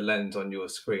with the lens on your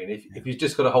screen. If you've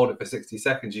just got to hold it for 60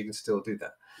 seconds, you can still do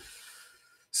that.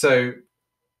 So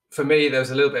for me, there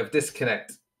was a little bit of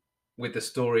disconnect with the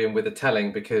story and with the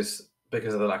telling because of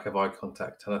the lack of eye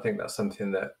contact. And I think that's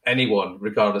something that anyone,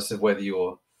 regardless of whether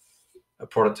you're a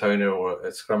product owner or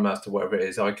a scrum master, whatever it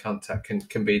is, eye contact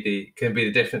can be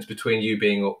the difference between you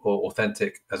being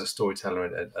authentic as a storyteller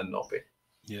and not being.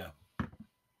 Yeah.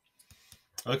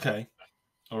 Okay.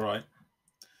 All right.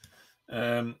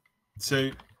 So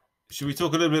should we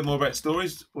talk a little bit more about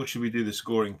stories, or should we do the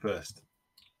scoring first?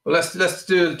 Well, let's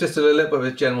do just a little bit of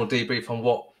a general debrief on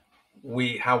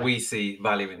how we see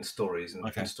value in stories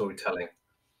and storytelling.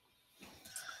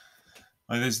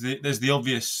 There's the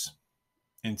obvious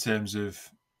in terms of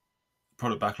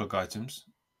product backlog items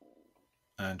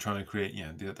and trying to create,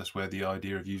 that's where the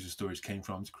idea of user stories came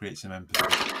from, to create some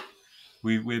empathy.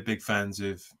 We're big fans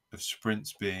of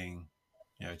sprints being,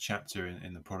 a chapter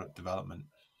in the product development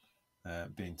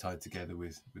being tied together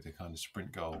with a kind of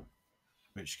sprint goal,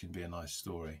 which can be a nice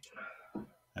story.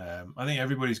 I think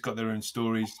everybody's got their own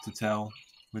stories to tell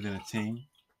within a team,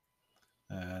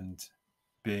 and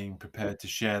being prepared to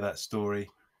share that story,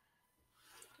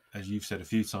 as you've said a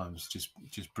few times,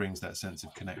 just brings that sense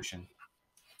of connection,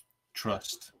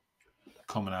 trust,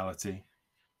 commonality,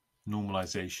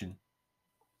 normalization.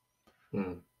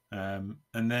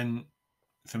 And then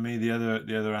for me, the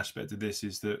other aspect of this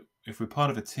is that if we're part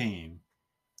of a team,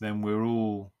 then we're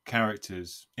all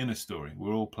characters in a story.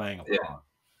 We're all playing a part. Yeah.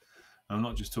 I'm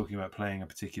not just talking about playing a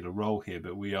particular role here,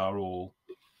 but we are all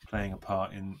playing a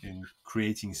part in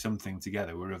creating something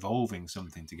together. We're evolving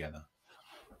something together.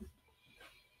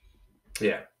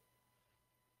 Yeah,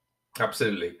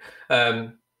 absolutely.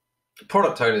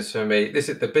 Product owners, for me, this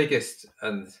is the biggest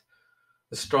and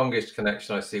the strongest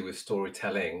connection I see with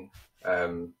storytelling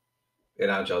in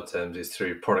Agile terms is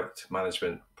through product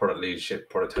management, product leadership,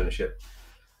 product ownership.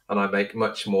 And I make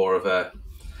much more of a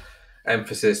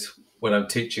emphasis when I'm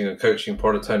teaching and coaching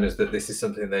product owners that this is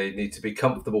something they need to be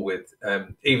comfortable with,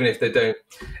 even if they don't.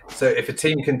 So if a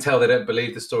team can tell they don't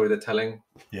believe the story they're telling,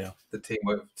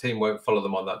 the team won't follow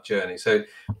them on that journey. So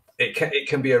it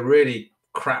can be a really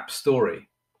crap story,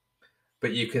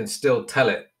 but you can still tell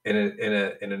it in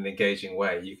an engaging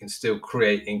way. You can still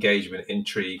create engagement,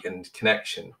 intrigue, and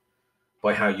connection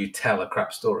by how you tell a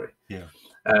crap story. Yeah.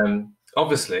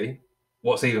 Obviously,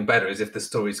 what's even better is if the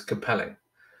story is compelling.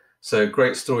 So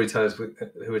great storytellers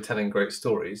who are telling great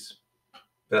stories,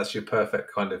 that's your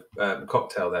perfect kind of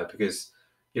cocktail there, because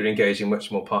you're engaging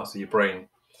much more parts of your brain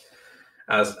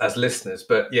as listeners.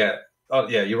 But yeah,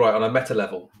 you're right. On a meta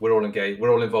level, we're all engaged.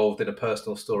 We're all involved in a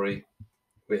personal story,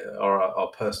 our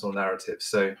personal narrative.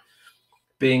 So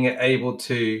being able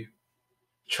to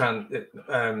transfer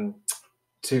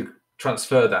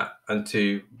that and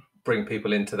to bring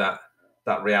people into that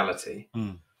reality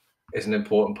is an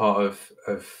important part of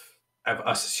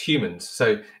us as humans.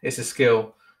 So it's a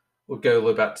skill. We'll go all the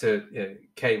way back to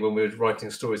cave, when we were writing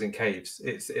stories in caves.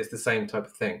 It's the same type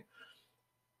of thing.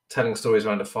 Telling stories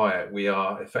around a fire, we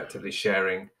are effectively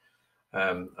sharing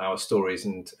our stories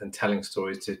and telling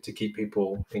stories to keep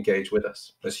people engaged with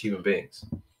us as human beings.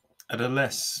 At a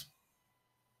less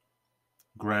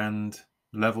grand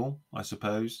level, I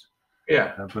suppose.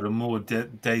 Yeah. But a more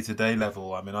day-to-day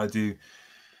level. I mean, I do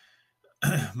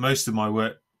most of my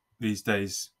work these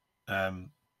days,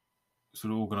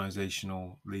 sort of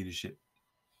organizational leadership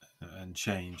and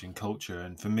change and culture.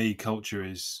 And for me, culture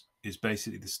is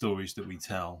basically the stories that we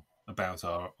tell about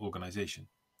our organization.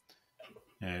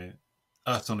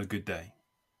 Us on a good day.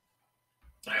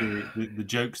 The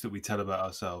jokes that we tell about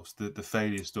ourselves, the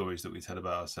failure stories that we tell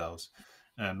about ourselves.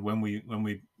 And when we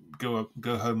go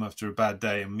home after a bad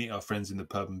day and meet our friends in the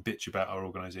pub and bitch about our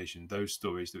organization, those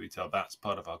stories that we tell, that's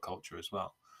part of our culture as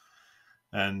well.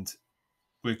 And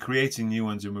we're creating new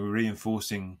ones and we're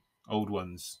reinforcing old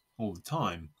ones all the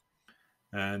time.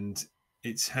 And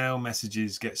it's how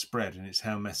messages get spread and it's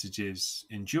how messages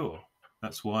endure.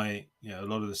 That's why a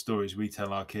lot of the stories we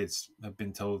tell our kids have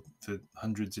been told for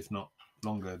hundreds, if not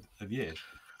longer, of years.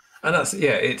 And that's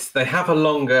they have a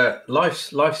longer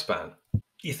lifespan.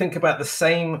 You think about the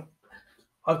same.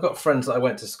 I've got friends that I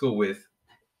went to school with.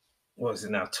 What is it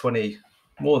now?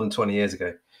 More than 20 years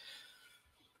ago.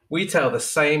 We tell the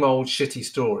same old shitty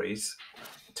stories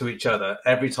to each other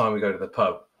every time we go to the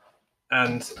pub,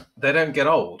 and they don't get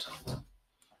old.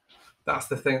 That's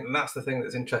the thing. And that's the thing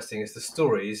that's interesting is the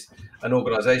stories, and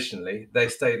organisationally, they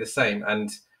stay the same,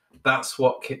 and that's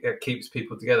what keeps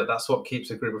people together. That's what keeps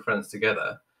a group of friends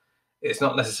together. It's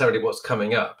not necessarily what's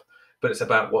coming up, but it's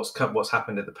about what's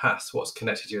happened in the past, what's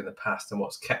connected you in the past, and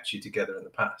what's kept you together in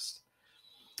the past.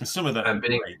 And some of that is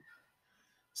great.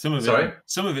 Some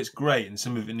of it's great, and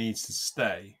some of it needs to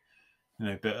stay.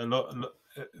 But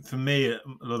for me, a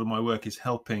lot of my work is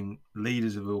helping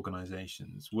leaders of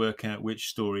organizations work out which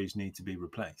stories need to be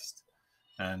replaced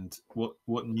and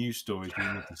what new stories we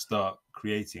need to start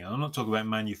creating. And I'm not talking about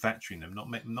manufacturing them,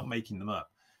 not making them up,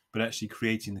 but actually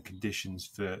creating the conditions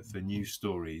for new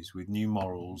stories with new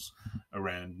morals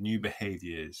around new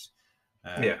behaviors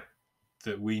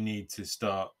that we need to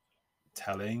start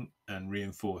telling and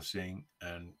reinforcing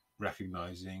and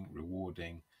recognizing,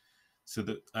 rewarding, so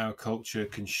that our culture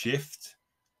can shift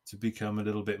to become a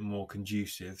little bit more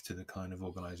conducive to the kind of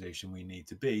organization we need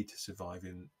to be to survive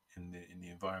in the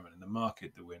environment and the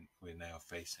market that we're now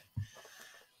facing.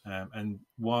 And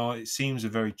while it seems a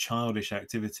very childish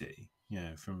activity,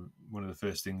 from one of the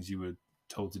first things you were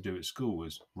told to do at school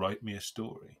was write me a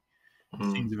story.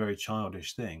 It seems a very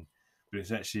childish thing, but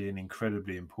it's actually an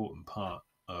incredibly important part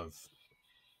of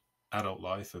adult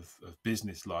life, of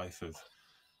business life, of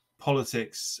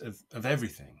politics, of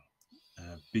everything,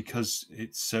 because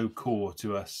it's so core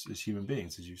to us as human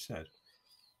beings, as you said.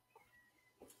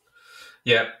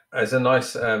 Yeah, it's a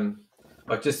nice, and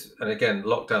again,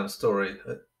 lockdown story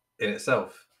in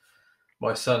itself.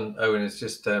 My son, Owen, is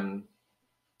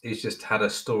he's just had a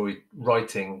story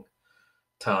writing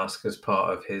task as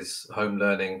part of his home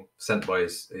learning sent by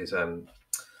his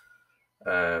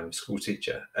school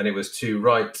teacher. And it was to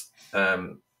write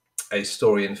a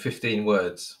story in 15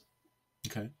 words.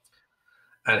 Okay.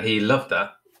 And he loved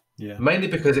that. Yeah. Mainly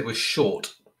because it was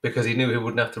short, because he knew he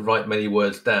wouldn't have to write many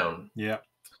words down. Yeah.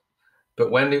 But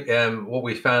when what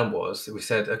we found was, we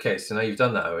said, okay, so now you've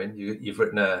done that, Owen. You've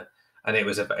written and it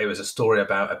was a story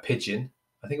about a pigeon.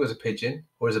 I think it was a pigeon,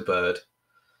 or is a bird.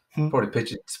 Probably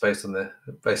pigeons, based on the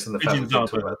fact we've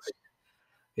talked about.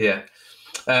 Yeah.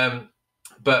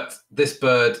 But this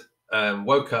bird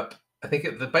woke up. I think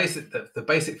the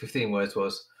basic 15 words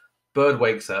was: bird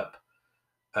wakes up,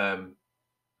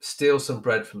 steals some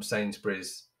bread from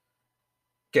Sainsbury's,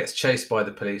 gets chased by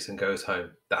the police, and goes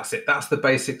home. That's it. That's the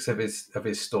basics of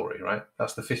his story, right?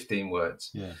 That's the 15 words.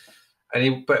 Yeah.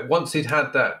 But once he'd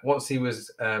had that, once he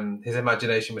was his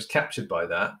imagination was captured by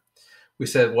that, we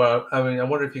said, well, I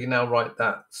wonder if you can now write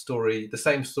that story, the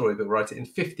same story, but write it in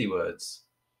 50 words.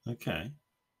 Okay.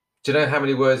 Do you know how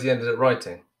many words he ended up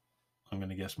writing? I'm going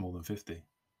to guess more than 50.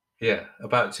 Yeah,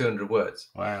 about 200 words.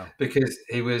 Wow. Because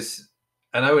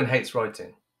and Owen hates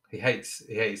writing. He hates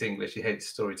English. He hates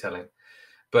storytelling.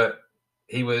 But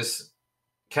he was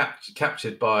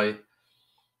captured by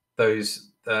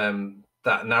those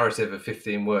that narrative of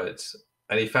 15 words,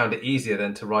 and he found it easier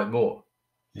then to write more.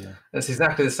 Yeah. And it's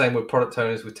exactly the same with product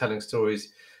owners with telling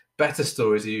stories. Better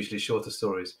stories are usually shorter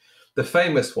stories. The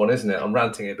famous one, isn't it? I'm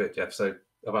ranting a bit, Jeff, so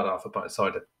I've had half a pint of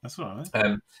cider. That's all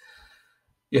right.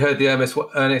 You heard the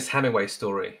Ernest Hemingway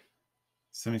story.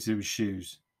 Something to do with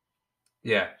shoes.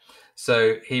 Yeah.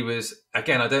 So he was,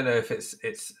 again, I don't know if it's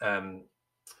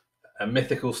a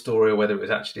mythical story or whether it was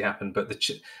actually happened, but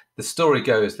the story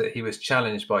goes that he was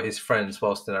challenged by his friends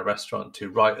whilst in a restaurant to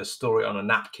write a story on a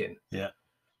napkin. Yeah.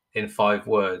 In 5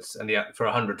 words, and for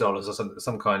 $100 or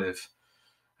some kind of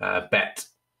bet,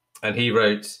 and he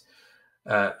wrote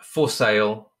for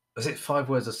sale. Was it 5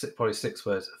 words or probably 6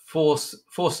 words? For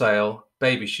sale,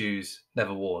 baby shoes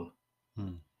never worn.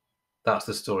 That's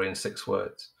the story in 6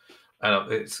 words, and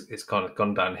it's kind of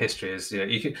gone down history as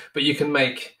you can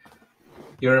make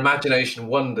your imagination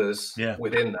wonders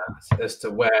within that as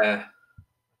to where.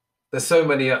 There's so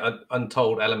many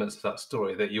untold elements of that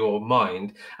story that your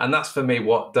mind, and that's for me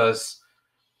what does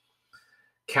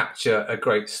capture a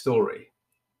great story.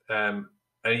 And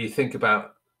you think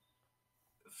about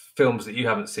films that you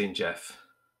haven't seen, Jeff.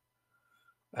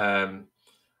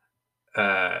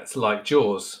 It's like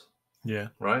Jaws. Yeah.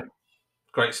 Right?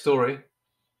 Great story.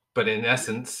 But in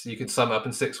essence, you could sum it up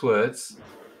in 6 words.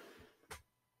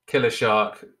 Killer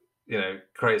shark,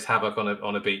 creates havoc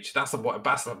on a beach. That's what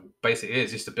basically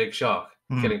is, just a big shark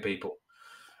killing people.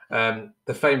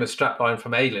 The famous strapline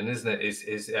from Alien, isn't it?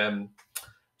 Is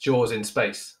Jaws in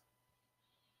space.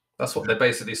 That's what they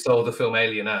basically sold the film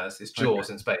Alien as. Is Jaws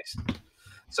in space.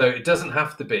 So it doesn't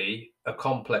have to be a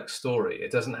complex story.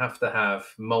 It doesn't have to have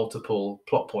multiple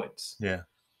plot points. Yeah.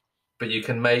 But you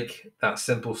can make that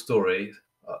simple story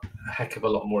a heck of a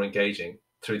lot more engaging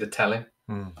through the telling.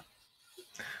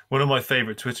 One of my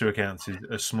favorite Twitter accounts is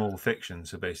a small fiction.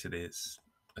 So basically, it's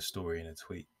a story in a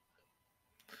tweet.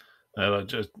 I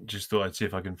just thought I'd see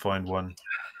if I can find one.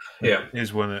 Yeah.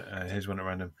 Here's one at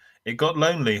random. It got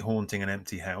lonely haunting an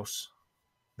empty house.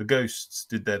 The ghosts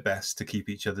did their best to keep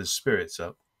each other's spirits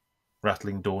up,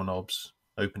 rattling doorknobs,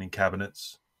 opening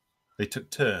cabinets. They took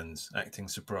turns acting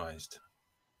surprised.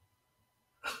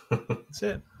 That's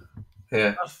it.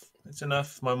 Yeah. It's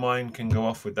enough. My mind can go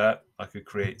off with that. I could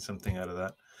create something out of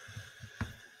that.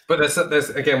 But there's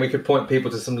again, we could point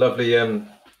people to some lovely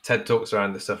TED Talks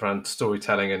around this stuff, around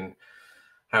storytelling and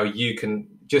how you can,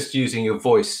 just using your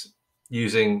voice,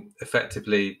 using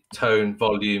effectively tone,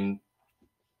 volume,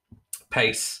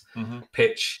 pace,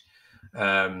 pitch,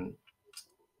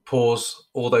 pause,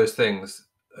 all those things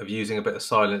of using a bit of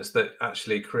silence that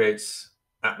actually creates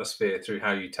atmosphere through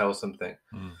how you tell something.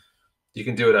 You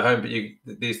can do it at home, but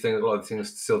a lot of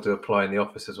things still do apply in the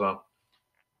office as well.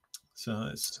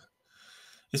 So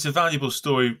it's a valuable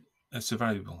story. It's a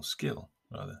valuable skill,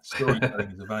 rather.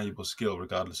 Storytelling is a valuable skill,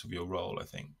 regardless of your role, I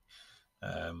think.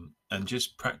 And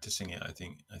just practicing it, I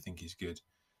think is good.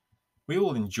 We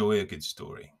all enjoy a good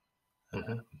story.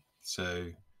 So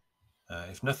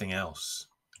if nothing else,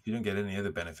 if you don't get any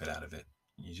other benefit out of it,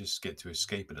 you just get to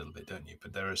escape a little bit, don't you?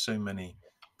 But there are so many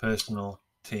personal,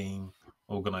 team,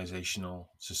 organizational,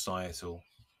 societal,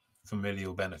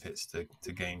 familial benefits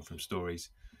to gain from stories.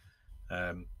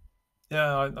 I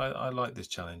like this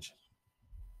challenge.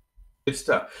 Good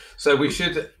stuff. So we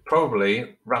should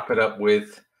probably wrap it up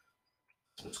with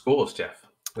some scores, Jeff.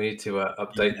 We need to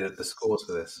update the scores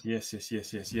for this. Yes.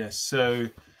 So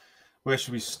where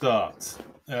should we start?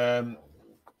 I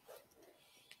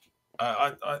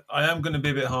am going to be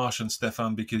a bit harsh on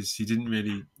Stefan because he didn't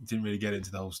really get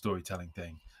into the whole storytelling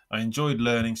thing. I enjoyed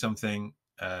learning something,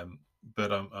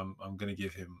 but I'm going to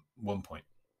give him 1 point.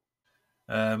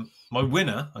 My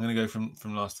winner, I'm going to go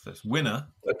from last to first. Winner,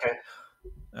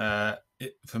 okay.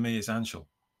 For me, is Anshul.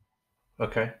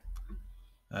 Okay.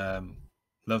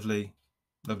 Lovely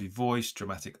voice,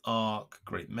 dramatic arc,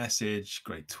 great message,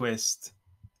 great twist.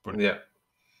 Brilliant.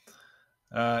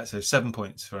 Yeah. So 7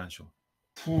 points for Anshul.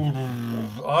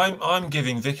 I'm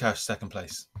giving Vikash second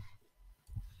place.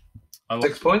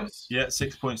 6 points? Yeah,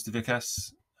 6 points to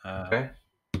Vikash. Okay.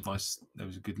 Nice. There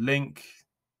was a good link,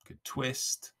 good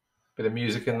twist. Bit of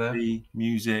music in there.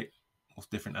 Music of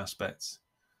different aspects.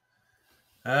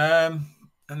 And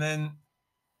then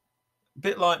a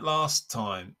bit like last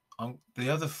time, the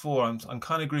other four I'm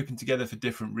kind of grouping together for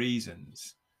different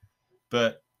reasons.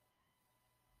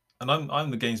 And I'm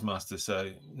the games master,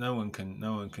 so no one's going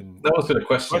to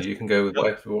question you. You can go with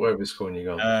whatever scoring you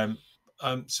got.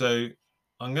 So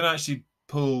I'm going to actually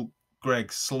pull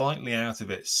Greg slightly out of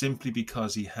it simply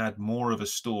because he had more of a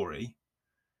story,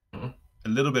 a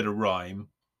little bit of rhyme,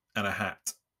 and a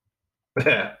hat.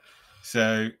 Yeah.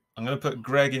 So I'm going to put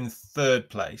Greg in third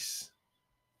place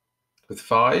with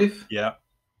 5. Yeah.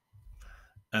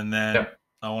 And then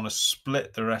I want to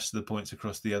split the rest of the points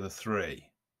across the other 3.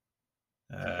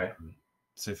 Okay.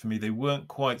 So for me, they weren't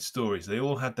quite stories. They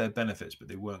all had their benefits, but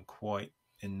they weren't quite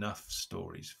enough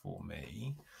stories for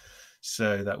me.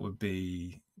 So that would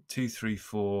be 2, 3,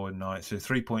 4, 9. So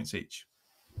 3 points each.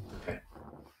 Okay.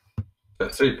 So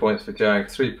 3 points for Jag,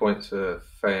 3 points for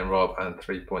Faye and Rob, and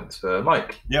 3 points for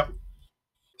Mike. Yep.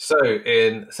 So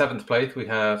in 7th place, we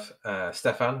have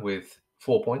Stefan with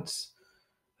 4 points.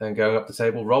 Then going up the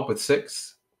table, Rob with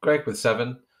 6, Greg with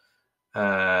 7.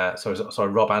 Sorry,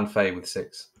 Rob and Faye with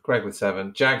 6, Greg with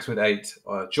 7, Jags with 8,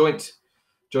 joint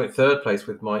third place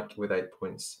with Mike with 8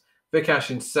 points, Vikash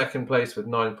in second place with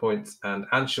 9 points, and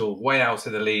Anshul way out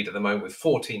in the lead at the moment with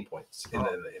 14 points in the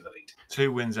lead.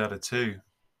 2 wins out of 2.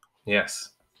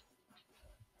 Yes.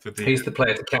 He's the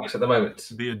player to catch at the moment.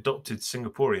 The adopted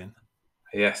Singaporean.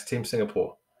 Yes, Team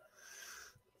Singapore.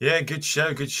 Yeah, good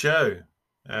show.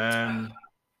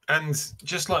 And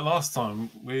just like last time,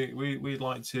 we'd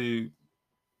like to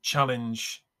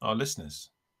challenge our listeners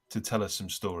to tell us some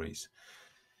stories.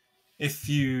 If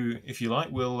you like,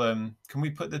 we'll can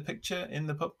we put the picture in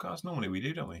the podcast? Normally we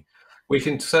do, don't we? We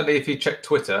can certainly. If you check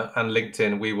Twitter and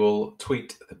LinkedIn, we will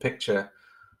tweet the picture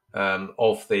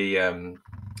of the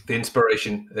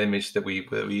inspiration image that we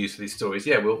use for these stories.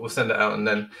 Yeah, we'll send it out and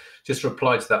then just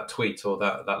reply to that tweet or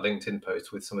that LinkedIn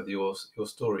post with some of your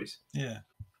stories. Yeah.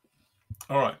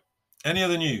 All right. Any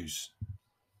other news?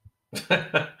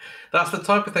 That's the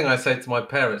type of thing I say to my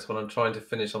parents when I'm trying to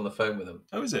finish on the phone with them.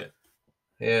 Oh, is it?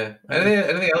 Yeah.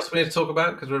 Anything else we need to talk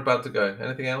about? Because we're about to go.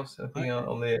 Anything else? Anything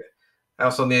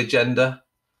else on the agenda?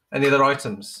 Any other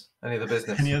items? Any other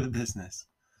business? Any other business?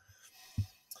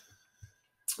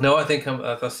 No, I think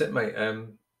that's it, mate.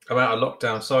 I'm out of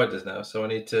lockdown siders now, so I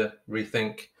need to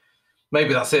rethink.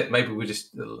 Maybe that's it. Maybe we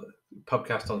just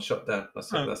Pubcast on shutdown.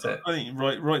 That's it. I think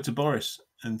write to Boris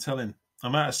and tell him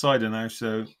I'm out of cider now,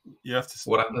 so you have to.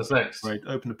 What happens next? Right,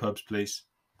 open the pubs, please.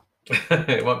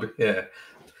 It might be, yeah.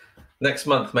 Next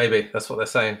month, maybe. That's what they're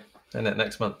saying, isn't it?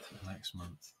 Next month. Next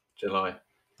month. July.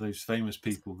 Those famous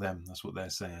people, them. That's what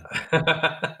they're saying.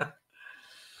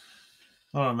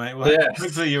 All right, mate. Well,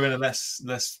 hopefully you're in a less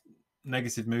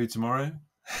negative mood tomorrow.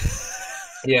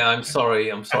 Yeah, I'm sorry.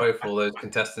 I'm sorry for all those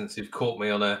contestants who've caught me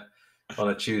on a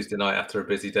Tuesday night after a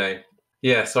busy day.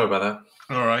 Yeah, sorry about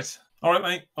that. All right,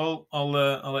 mate.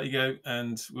 I'll let you go,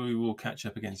 and we will catch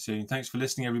up again soon. Thanks for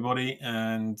listening, everybody,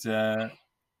 and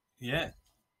yeah,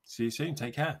 see you soon.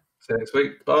 Take care. See you next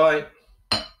week. Bye.